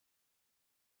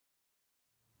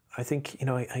I think,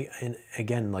 and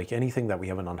again, like anything that we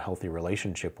have an unhealthy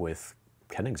relationship with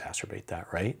can exacerbate that,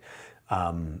 right?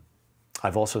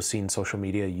 I've also seen social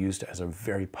media used as a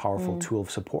very powerful tool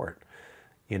of support,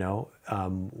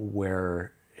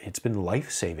 where it's been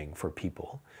life-saving for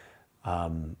people.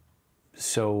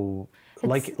 So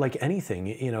like anything,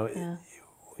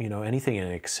 anything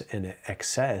in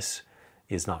excess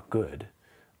is not good,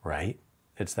 right?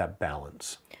 It's that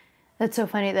balance. That's so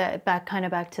funny that back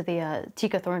to the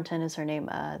Tika Thornton is her name,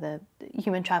 the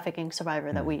human trafficking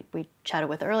survivor that we chatted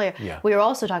with earlier. Yeah. We were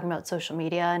also talking about social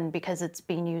media, and because it's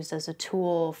being used as a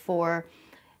tool for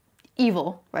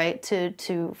evil, right?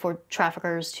 For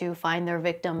traffickers to find their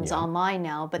victims online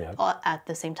now, but at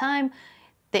the same time,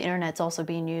 the internet's also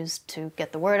being used to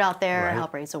get the word out there,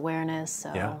 help raise awareness.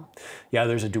 So yeah,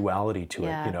 there's a duality to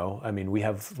it. I mean, we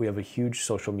have a huge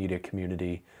social media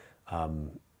community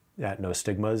at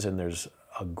NoStigmas, and there's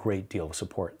a great deal of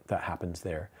support that happens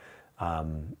there.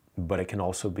 But it can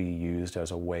also be used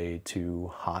as a way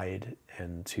to hide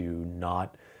and to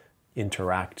not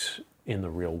interact in the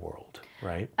real world,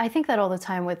 right? I think that all the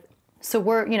time so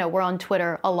we're on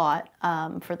Twitter a lot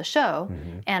for the show,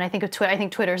 and I think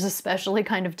Twitter is especially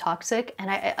kind of toxic, and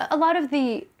a lot of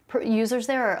the users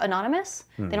there are anonymous.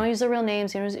 They don't use their real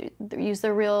names, they use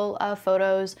their real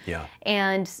photos,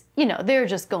 and they're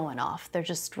just going off. They're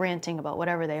just ranting about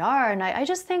whatever they are, and I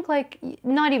just think, like,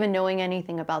 not even knowing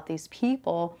anything about these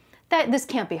people, that this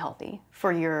can't be healthy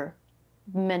for your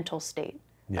mental state.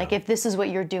 Like, if this is what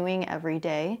you're doing every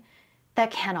day, that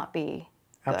cannot be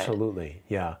good. Absolutely,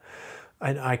 yeah.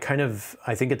 I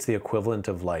think it's the equivalent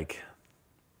of like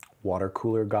water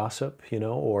cooler gossip,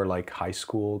 or like high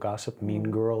school gossip, mean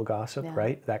girl gossip,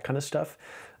 right? That kind of stuff.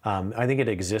 I think it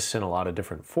exists in a lot of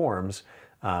different forms.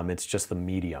 It's just the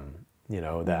medium,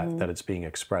 that it's being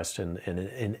expressed in. And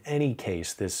in any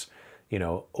case, this,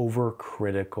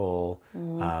 overcritical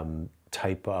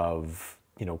type of,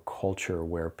 culture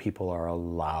where people are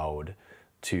allowed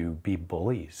to be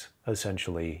bullies,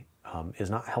 essentially, is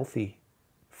not healthy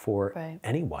for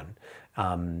anyone.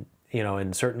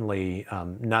 And certainly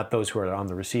not those who are on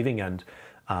the receiving end,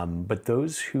 but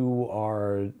those who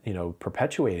are,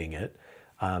 perpetuating it.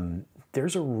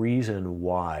 There's a reason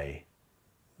why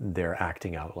they're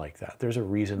acting out like that. There's a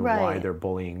reason why they're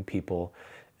bullying people.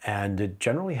 And it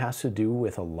generally has to do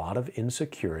with a lot of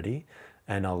insecurity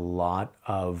and a lot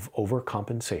of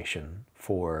overcompensation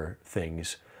for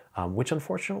things, which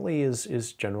unfortunately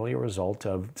is generally a result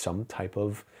of some type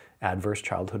of adverse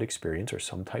childhood experience or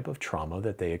some type of trauma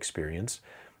that they experienced,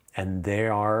 and they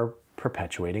are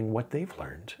perpetuating what they've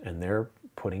learned, and they're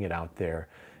putting it out there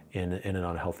in an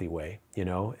unhealthy way,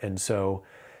 And so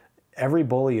every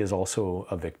bully is also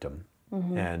a victim.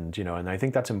 And, and I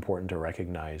think that's important to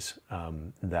recognize,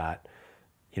 that,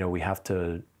 we have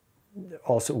to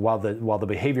also, while the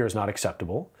behavior is not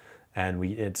acceptable and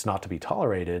it's not to be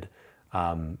tolerated,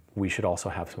 we should also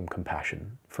have some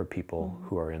compassion for people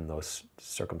who are in those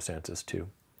circumstances too.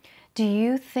 Do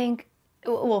you think,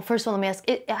 well, first of all, let me ask,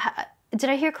 did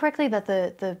I hear correctly that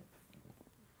the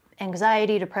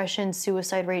anxiety, depression,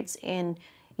 suicide rates in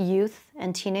youth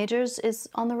and teenagers is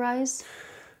on the rise?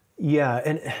 Yeah,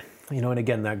 and and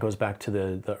again, that goes back to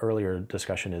the earlier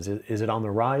discussion. Is it on the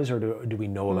rise, or do we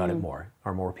know about it more?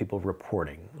 Are more people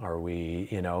reporting? Are we,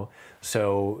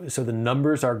 so the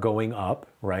numbers are going up,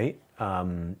 right?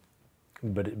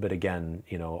 But again,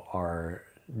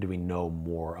 do we know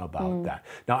more about that?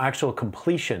 Now, actual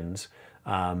completions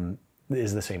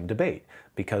is the same debate,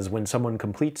 because when someone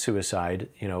completes suicide,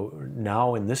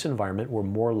 now in this environment, we're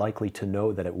more likely to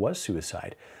know that it was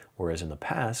suicide, whereas in the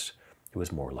past, it was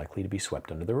more likely to be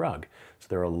swept under the rug. So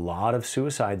there are a lot of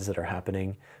suicides that are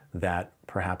happening that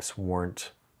perhaps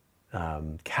weren't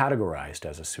categorized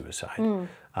as a suicide.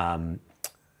 I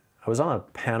was on a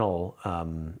panel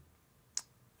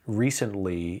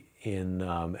recently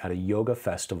at a yoga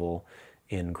festival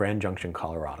in Grand Junction,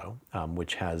 Colorado,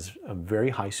 which has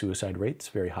very high suicide rates,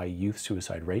 very high youth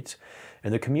suicide rates.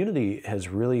 And the community has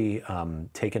really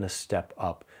taken a step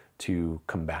up to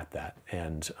combat that.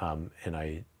 And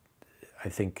I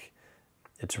think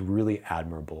it's really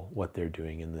admirable what they're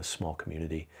doing in this small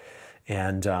community.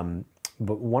 And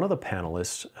but one of the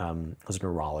panelists was a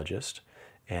neurologist,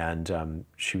 and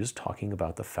she was talking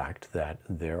about the fact that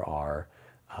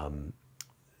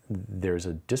there's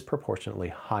a disproportionately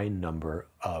high number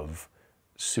of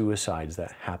suicides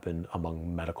that happen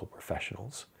among medical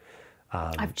professionals.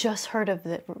 I've just heard of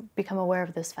it, become aware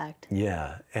of this fact.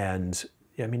 Yeah, and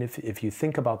I mean, if you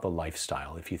think about the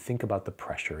lifestyle, if you think about the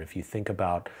pressure, if you think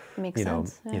about, Makes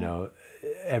sense, yeah.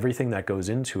 Everything that goes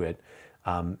into it,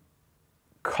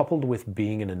 coupled with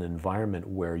being in an environment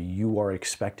where you are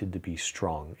expected to be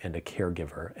strong and a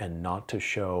caregiver and not to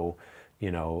show,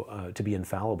 to be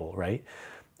infallible, right?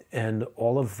 And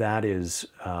all of that is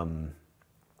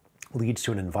leads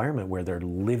to an environment where they're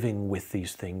living with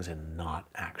these things and not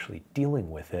actually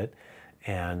dealing with it.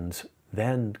 And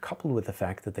then coupled with the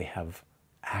fact that they have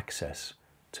access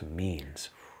to means,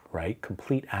 right?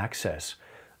 Complete access,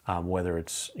 whether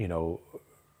it's,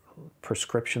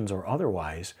 prescriptions or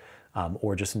otherwise,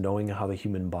 or just knowing how the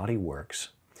human body works.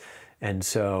 And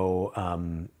so,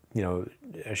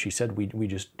 as she said, we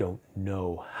just don't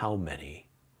know how many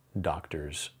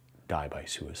doctors die by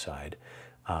suicide.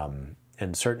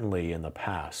 And certainly in the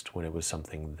past, when it was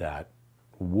something that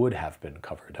would have been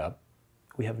covered up,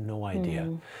 we have no idea.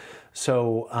 Mm-hmm.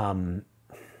 So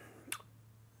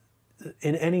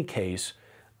in any case,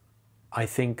 I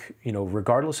think,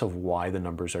 regardless of why the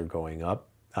numbers are going up,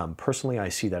 personally, I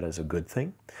see that as a good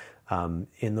thing,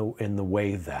 in the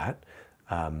way that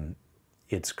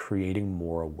it's creating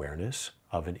more awareness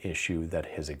of an issue that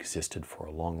has existed for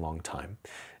a long, long time,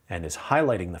 and is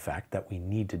highlighting the fact that we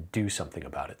need to do something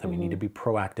about it, that we need to be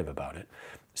proactive about it.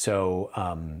 So,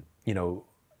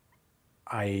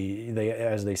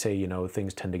 as they say,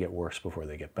 things tend to get worse before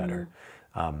they get better.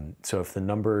 So if the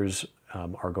numbers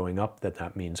are going up,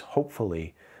 that means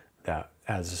hopefully that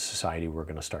as a society we're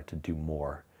going to start to do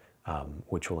more,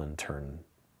 which will in turn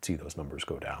see those numbers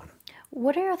go down.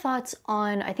 What are your thoughts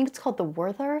on, I think it's called the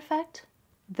Werther effect?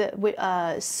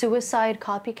 The suicide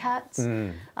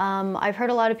copycats. I've heard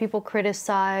a lot of people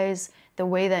criticize the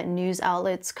way that news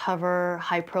outlets cover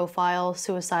high-profile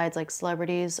suicides, like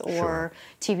celebrities, or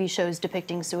TV shows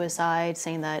depicting suicide,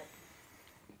 saying that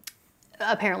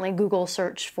apparently Google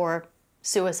search for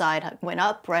suicide went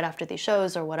up right after these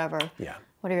shows or whatever. Yeah.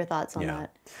 What are your thoughts on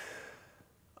that?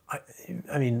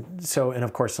 I mean, so, and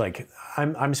of course, like,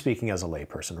 I'm speaking as a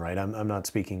layperson, right? I'm not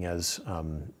speaking as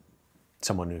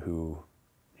someone who,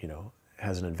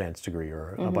 has an advanced degree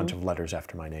or a bunch of letters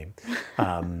after my name.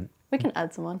 We can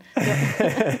add someone.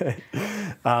 I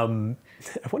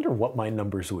wonder what my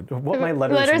numbers would, what my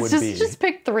letters would be. Just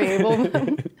pick 3.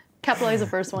 We'll capitalize the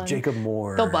first one. Jacob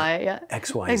Moore. They'll buy it, yeah.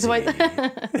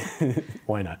 XYZ.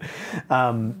 Why not?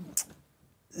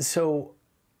 So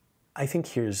I think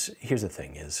here's the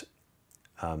thing is,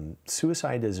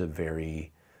 suicide is a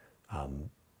very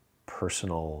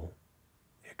personal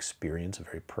experience, a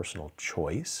very personal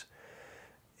choice.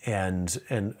 And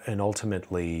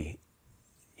ultimately,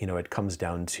 it comes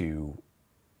down to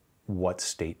what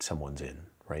state someone's in,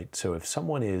 right? So if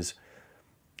someone is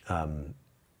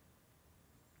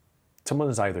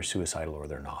either suicidal or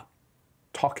they're not,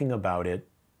 talking about it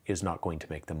is not going to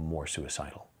make them more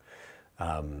suicidal.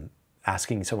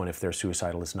 Asking someone if they're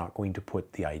suicidal is not going to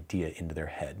put the idea into their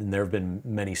head. And there have been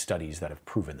many studies that have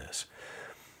proven this.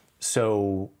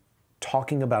 So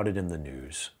talking about it in the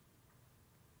news,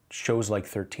 shows like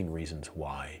 13 Reasons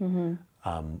Why,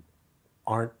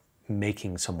 aren't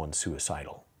making someone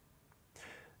suicidal.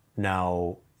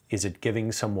 Now, is it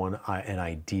giving someone an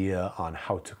idea on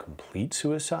how to complete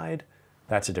suicide?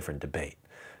 That's a different debate.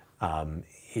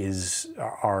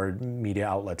 Are media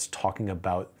outlets talking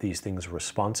about these things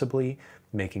responsibly,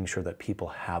 making sure that people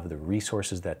have the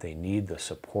resources that they need, the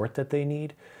support that they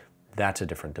need? That's a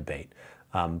different debate.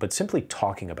 But simply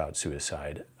talking about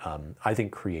suicide, I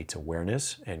think creates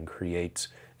awareness and creates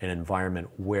an environment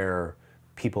where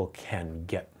people can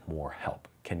get more help,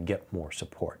 can get more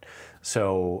support.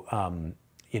 So,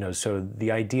 so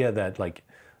the idea that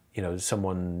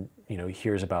someone,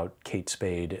 hears about Kate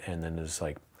Spade and then is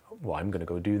like, well, I'm going to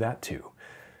go do that too.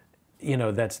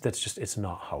 That's just, it's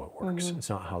not how it works. It's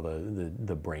not how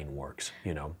the brain works,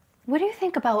 What do you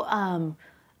think about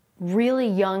really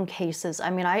young cases?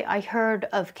 I mean, I heard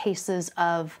of cases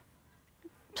of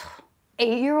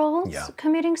 8-year-olds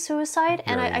committing suicide.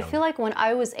 And I feel like when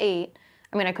I was 8,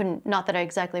 I mean, I couldn't, not that I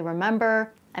exactly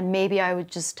remember, and maybe I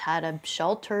just had a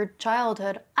sheltered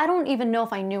childhood. I don't even know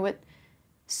if I knew what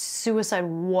suicide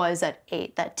was at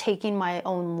 8, that taking my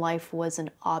own life was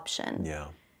an option. Yeah.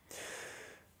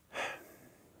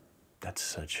 It's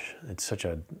such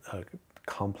a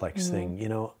complex thing.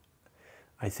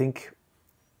 I think,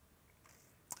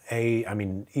 I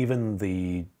mean, even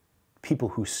the people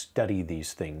who study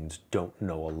these things don't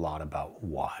know a lot about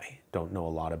why, don't know a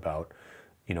lot about,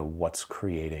 what's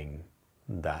creating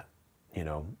that,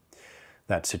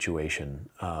 that situation.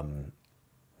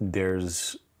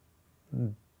 There's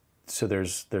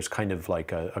kind of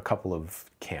like a couple of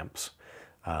camps.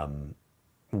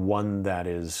 One that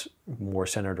is more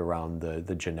centered around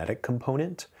the genetic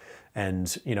component,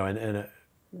 and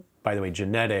by the way,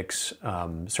 genetics,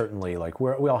 certainly, like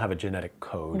we all have a genetic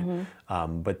code,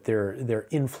 but they're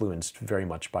influenced very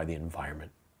much by the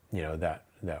environment, you know, that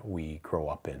we grow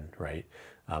up in, right?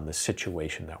 The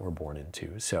situation that we're born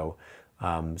into. So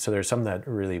there's some that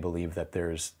really believe that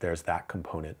there's that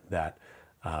component that,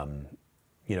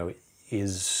 you know,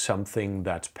 is something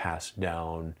that's passed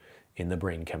down in the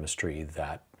brain chemistry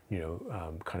that, you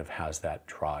know, kind of has that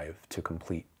drive to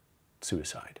complete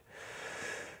suicide.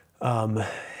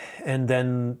 And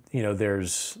then, you know,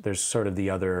 there's sort of the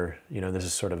other, you know, this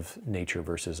is sort of nature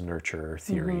versus nurture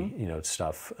theory, you know,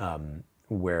 stuff,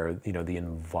 where, you know, the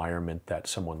environment that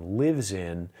someone lives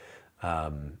in,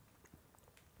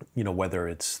 you know, whether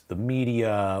it's the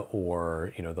media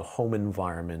or, you know, the home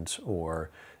environment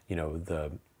or, you know,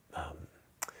 the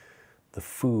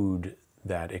food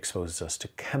that exposes us to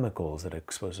chemicals, that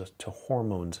exposes us to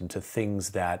hormones and to things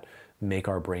that make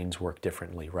our brains work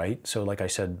differently, right? So like I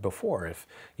said before, if,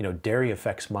 you know, dairy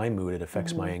affects my mood, it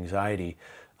affects my anxiety.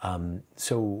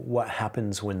 So what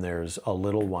happens when there's a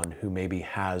little one who maybe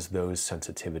has those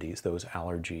sensitivities, those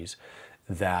allergies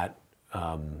that,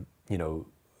 you know,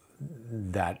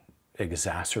 that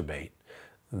exacerbate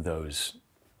those,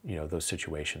 you know, those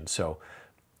situations. So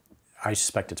I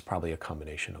suspect it's probably a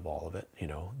combination of all of it, you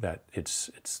know, that it's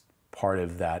part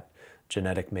of that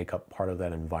genetic makeup, part of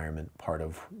that environment, part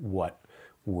of what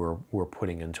we're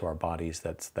putting into our bodies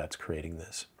that's creating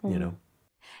this, you know.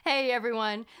 Hey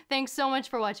everyone, thanks so much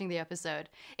for watching the episode.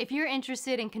 If you're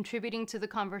interested in contributing to the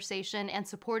conversation and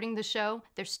supporting the show,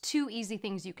 there's 2 easy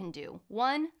things you can do.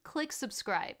 1, click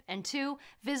subscribe, and 2,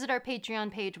 visit our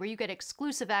Patreon page where you get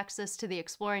exclusive access to the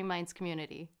Exploring Minds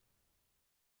community.